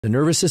The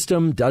nervous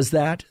system does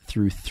that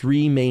through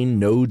three main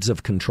nodes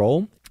of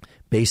control.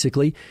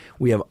 Basically,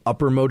 we have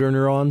upper motor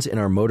neurons in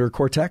our motor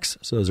cortex.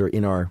 So those are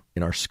in our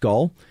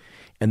skull.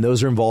 And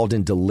those are involved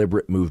in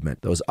deliberate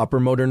movement. Those upper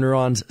motor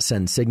neurons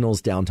send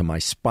signals down to my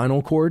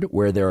spinal cord,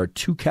 where there are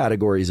two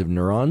categories of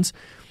neurons.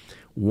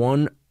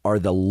 One are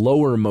the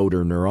lower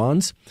motor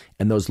neurons,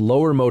 and those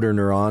lower motor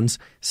neurons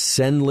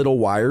send little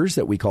wires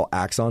that we call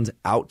axons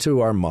out to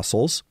our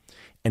muscles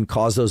and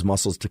cause those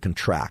muscles to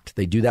contract.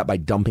 They do that by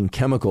dumping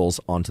chemicals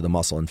onto the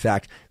muscle. In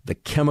fact, the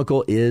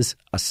chemical is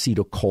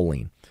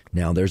acetylcholine.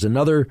 Now, there's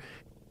another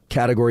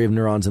category of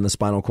neurons in the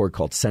spinal cord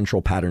called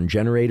central pattern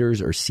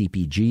generators, or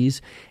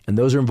CPGs, and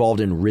those are involved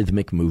in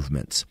rhythmic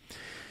movements.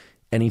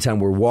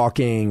 Anytime we're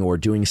walking or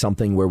doing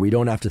something where we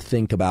don't have to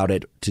think about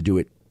it to do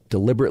it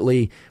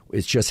deliberately,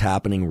 it's just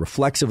happening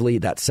reflexively.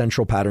 That's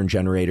central pattern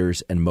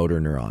generators and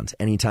motor neurons.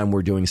 Anytime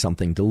we're doing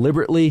something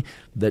deliberately,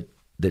 the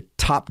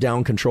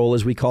top-down control,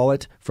 as we call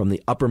it, from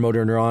the upper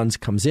motor neurons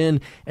comes in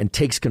and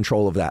takes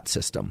control of that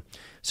system.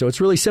 So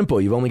it's really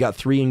simple. You've only got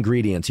three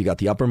ingredients. You got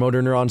the upper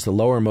motor neurons, the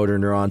lower motor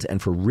neurons,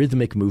 and for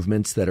rhythmic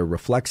movements that are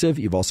reflexive,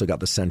 you've also got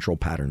the central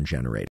pattern generator.